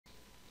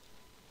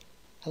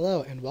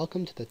Hello and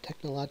welcome to the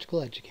Technological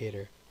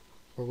Educator,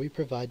 where we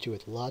provide you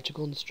with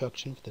logical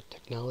instruction for the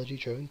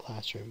technology-driven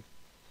classroom.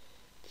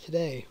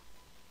 Today,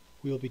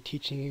 we will be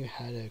teaching you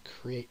how to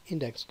create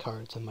index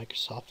cards on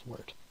Microsoft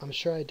Word. I'm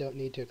sure I don't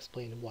need to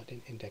explain what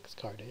an index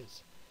card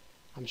is.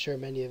 I'm sure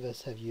many of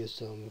us have used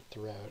them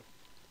throughout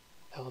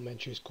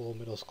elementary school,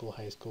 middle school,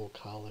 high school,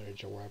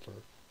 college, or wherever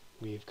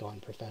we've gone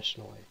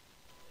professionally,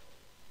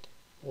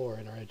 or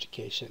in our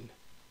education.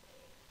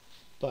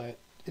 But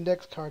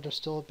index cards are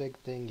still a big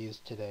thing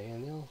used today,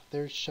 and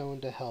they're shown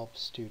to help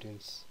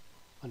students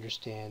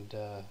understand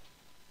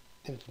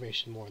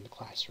information more in the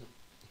classroom.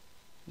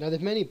 Now, there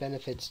are many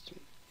benefits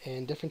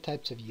and different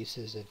types of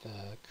uses of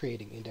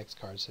creating index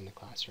cards in the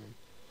classroom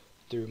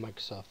through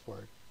Microsoft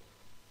Word.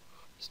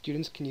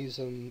 Students can use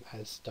them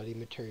as study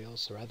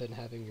materials, so rather than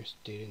having your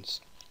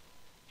students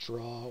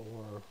draw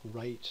or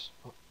write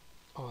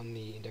on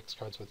the index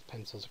cards with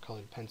pencils or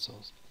colored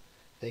pencils,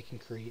 they can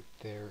create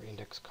their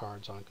index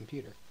cards on a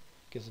computer.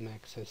 Gives them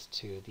access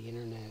to the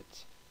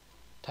internet,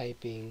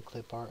 typing,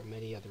 clip art, and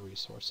many other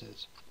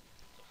resources.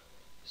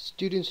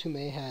 Students who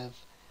may have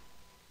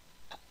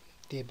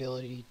the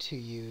ability to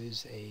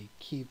use a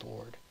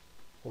keyboard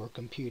or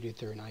computer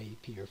through an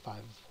IEP or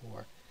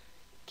 504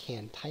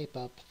 can type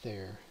up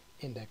their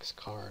index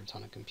cards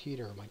on a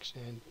computer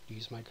and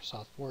use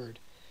Microsoft Word.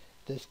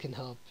 This can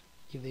help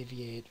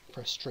alleviate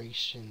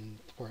frustration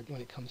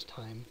when it comes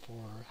time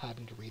for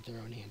having to read their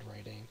own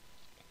handwriting.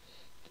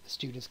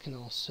 Students can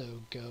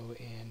also go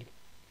and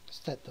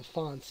set the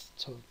fonts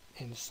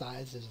and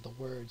sizes of the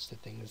words to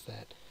things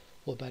that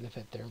will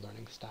benefit their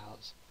learning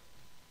styles.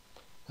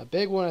 A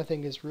big one I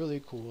think is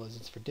really cool is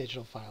it's for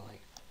digital filing.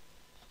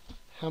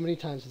 How many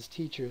times as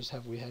teachers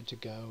have we had to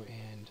go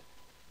and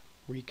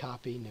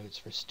recopy notes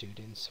for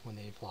students when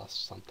they've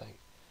lost something?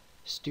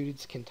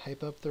 Students can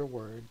type up their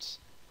words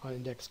on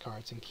index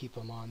cards and keep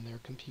them on their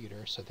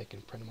computer so they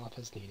can print them off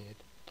as needed.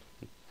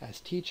 As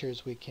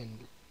teachers, we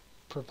can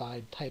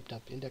provide typed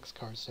up index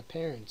cards to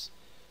parents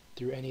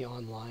through any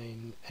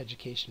online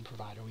education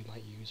provider we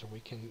might use, or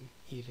we can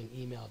even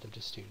email them to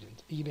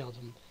students, email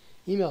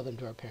them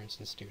to our parents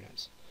and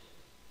students.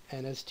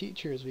 And as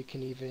teachers, we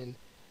can even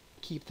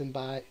keep them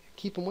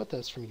with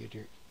us from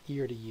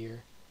year to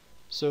year,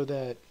 so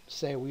that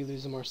say we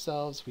lose them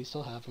ourselves, we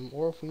still have them,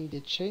 or if we need to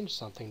change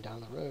something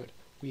down the road,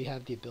 we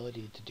have the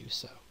ability to do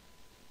so.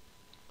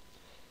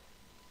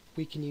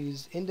 We can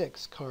use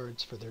index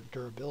cards for their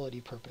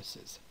durability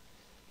purposes.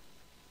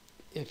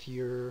 If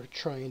you're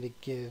trying to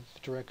give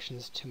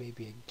directions to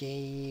maybe a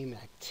game,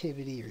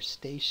 activity, or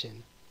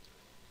station,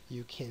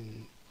 you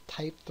can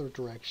type the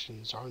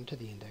directions onto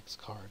the index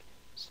card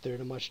so they're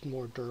in a much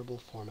more durable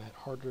format,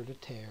 harder to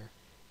tear,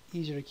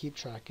 easier to keep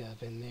track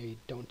of, and they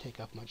don't take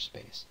up much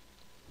space.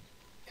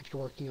 If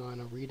you're working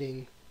on a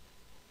reading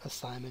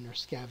assignment or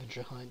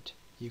scavenger hunt,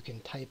 you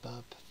can type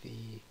up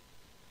the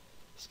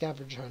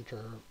scavenger hunt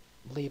or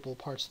label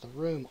parts of the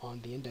room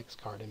on the index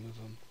card and move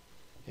them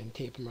and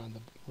tape them around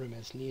the room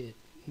as needed.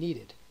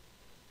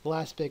 The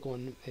last big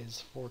one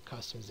is for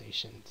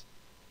customizations.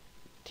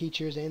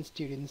 Teachers and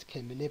students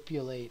can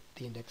manipulate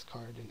the index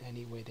card in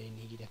any way they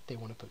need. If they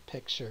want to put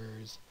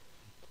pictures,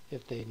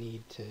 if they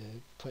need to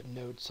put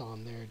notes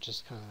on there,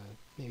 just kind of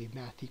maybe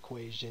math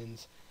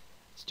equations,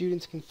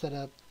 students can set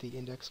up the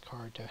index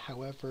card to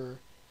however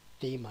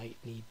they might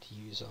need to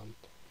use them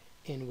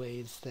in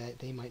ways that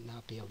they might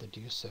not be able to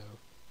do so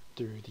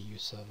through the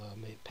use of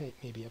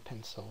maybe a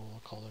pencil,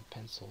 colored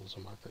pencils,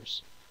 or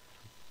markers.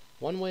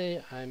 One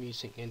way I'm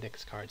using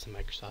index cards in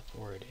Microsoft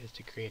Word is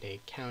to create a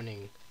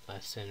counting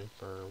lesson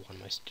for one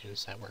of my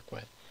students I work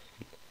with.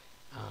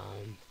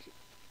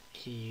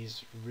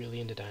 He's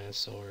really into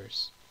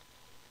dinosaurs.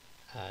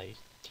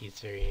 He's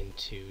very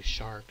into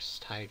sharks,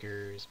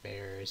 tigers,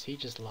 bears. He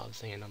just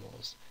loves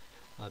animals.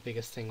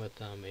 Biggest thing with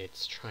them,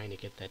 it's trying to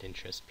get that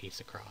interest piece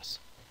across.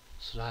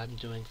 So what I'm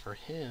doing for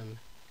him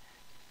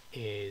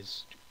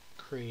is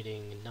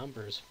creating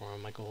numbers for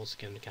him. My goal is to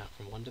get him to count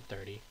from 1 to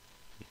 30.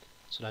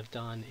 So what I've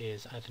done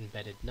is I've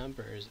embedded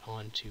numbers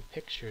onto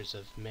pictures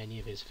of many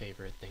of his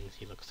favorite things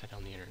he looks at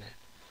on the internet.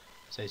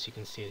 So as you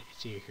can see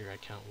here, I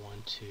count 1,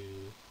 2,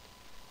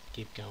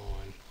 keep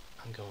going.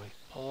 I'm going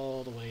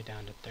all the way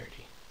down to 30.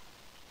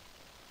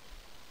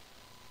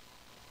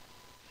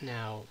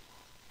 Now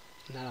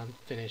that I'm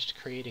finished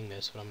creating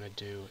this, what I'm going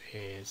to do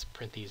is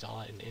print these all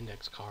out into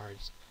index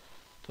cards,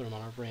 put them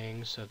on a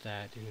ring so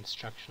that an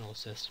instructional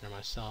assistant or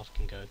myself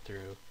can go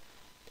through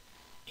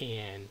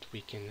and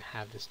we can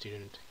have the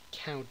student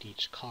count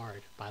each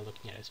card by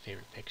looking at his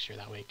favorite picture.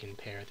 That way he can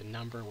pair the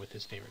number with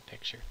his favorite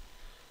picture.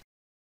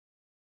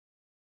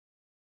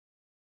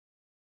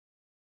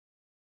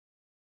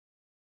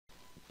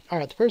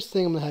 Alright, the first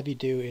thing I'm going to have you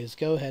do is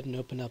go ahead and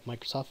open up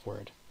Microsoft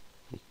Word.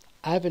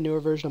 I have a newer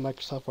version of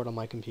Microsoft Word on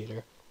my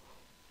computer,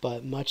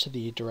 but much of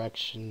the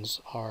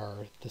directions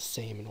are the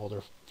same in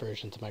older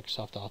versions of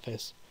Microsoft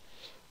Office.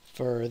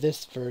 For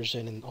this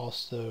version and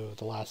also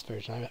the last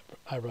version,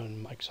 I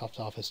run Microsoft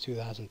Office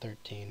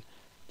 2013.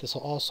 This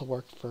will also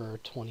work for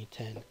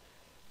 2010.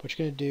 What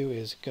you're going to do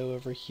is go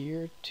over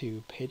here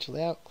to Page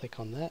Layout, click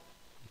on that.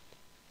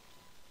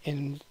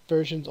 In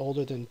versions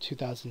older than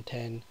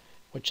 2010,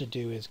 what you'll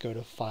do is go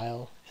to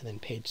File and then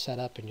Page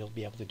Setup, and you'll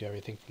be able to do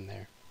everything from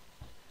there.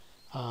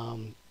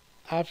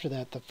 After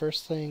that, the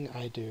first thing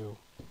I do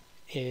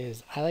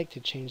is I like to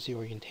change the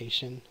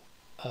orientation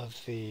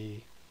of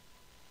the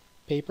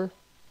paper.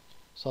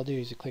 So I'll do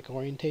is click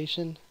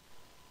Orientation,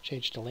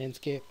 change to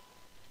Landscape.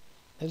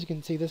 As you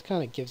can see, this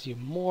kind of gives you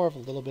more of a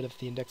little bit of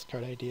the index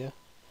card idea.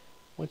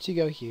 Once you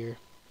go here,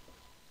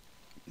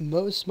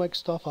 most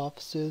Microsoft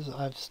Offices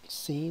I've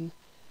seen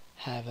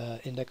have an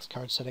index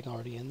card setting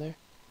already in there.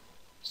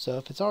 So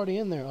if it's already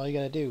in there, all you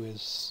gotta do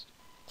is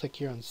click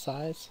here on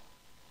Size,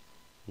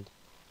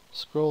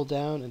 scroll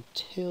down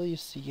until you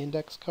see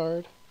Index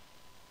Card.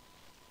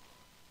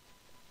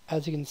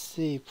 As you can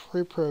see,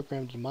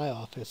 pre-programmed in my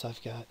office,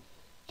 I've got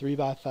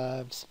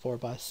 3x5s,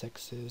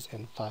 4x6s,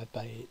 and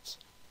 5x8s.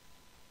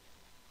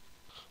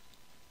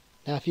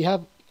 Now if you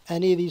have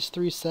any of these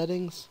three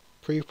settings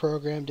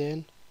pre-programmed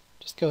in,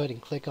 just go ahead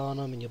and click on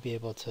them and you'll be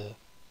able to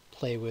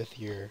play with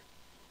your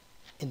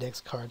index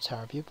cards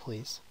however you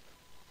please.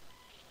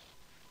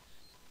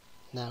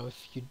 Now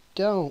if you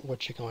don't,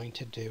 what you're going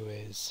to do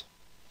is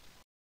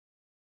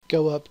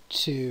go up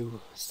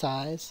to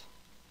Size,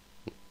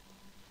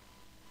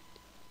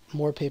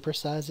 More Paper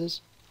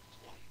Sizes.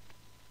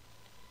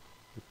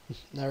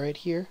 Now right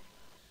here,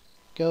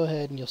 go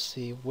ahead and you'll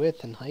see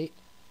Width and Height.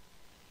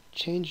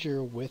 Change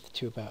your width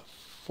to about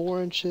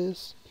 4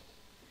 inches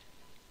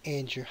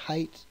and your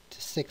height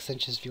to 6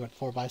 inches if you want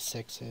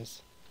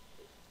 4x6s.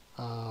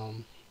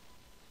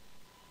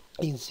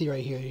 You can see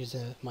right here, here's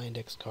my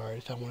index card.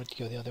 If I wanted to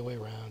go the other way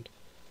around,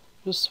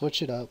 just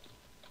switch it up.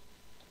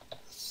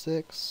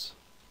 6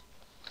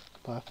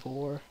 by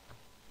 4.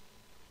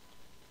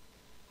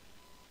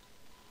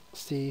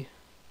 See,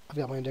 I've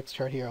got my index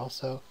card here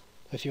also.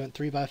 If you want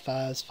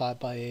 3x5s,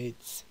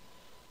 5x8s,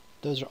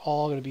 those are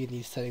all going to be in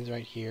these settings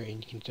right here,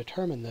 and you can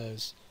determine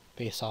those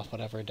based off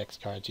whatever index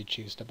cards you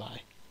choose to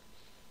buy.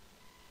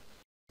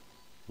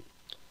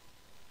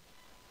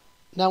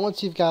 Now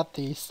once you've got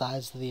the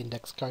size of the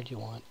index card you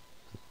want,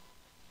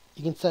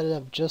 you can set it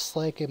up just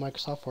like a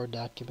Microsoft Word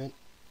document.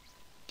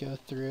 Go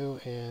through,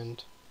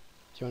 and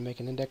if you want to make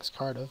an index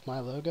card of my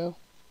logo,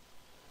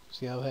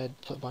 just go ahead,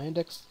 put my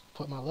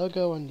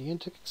logo on the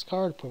index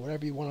card, put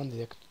whatever you want on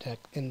the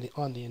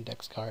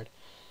index card.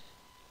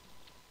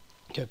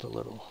 Go put a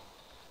little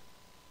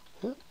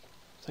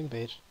second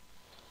page.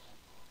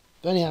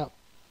 But anyhow,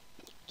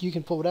 you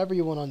can put whatever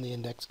you want on the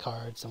index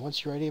cards, and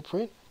once you're ready to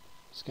print,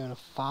 just go to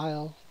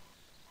File,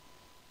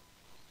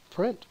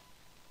 Print,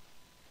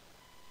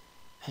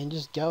 and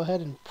just go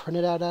ahead and print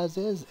it out as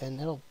is, and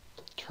it'll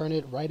turn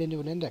it right into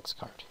an index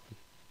card.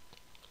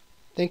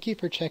 Thank you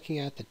for checking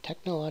out the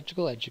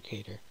Technological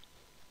Educator,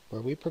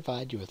 where we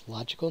provide you with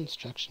logical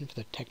instruction for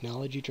the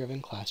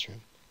technology-driven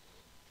classroom.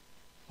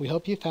 We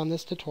hope you found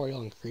this tutorial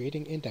on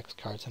creating index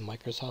cards in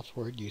Microsoft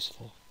Word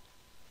useful.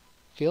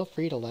 Feel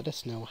free to let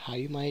us know how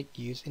you might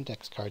use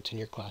index cards in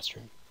your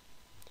classroom.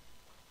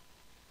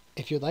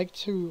 If you'd like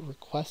to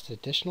request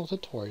additional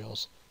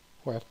tutorials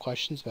or have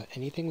questions about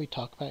anything we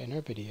talk about in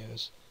our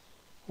videos,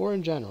 or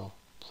in general,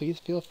 please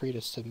feel free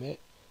to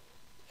submit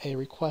a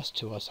request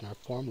to us in our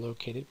form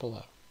located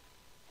below.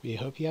 We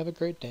hope you have a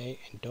great day,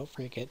 and don't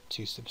forget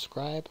to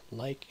subscribe,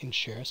 like, and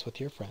share us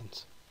with your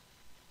friends.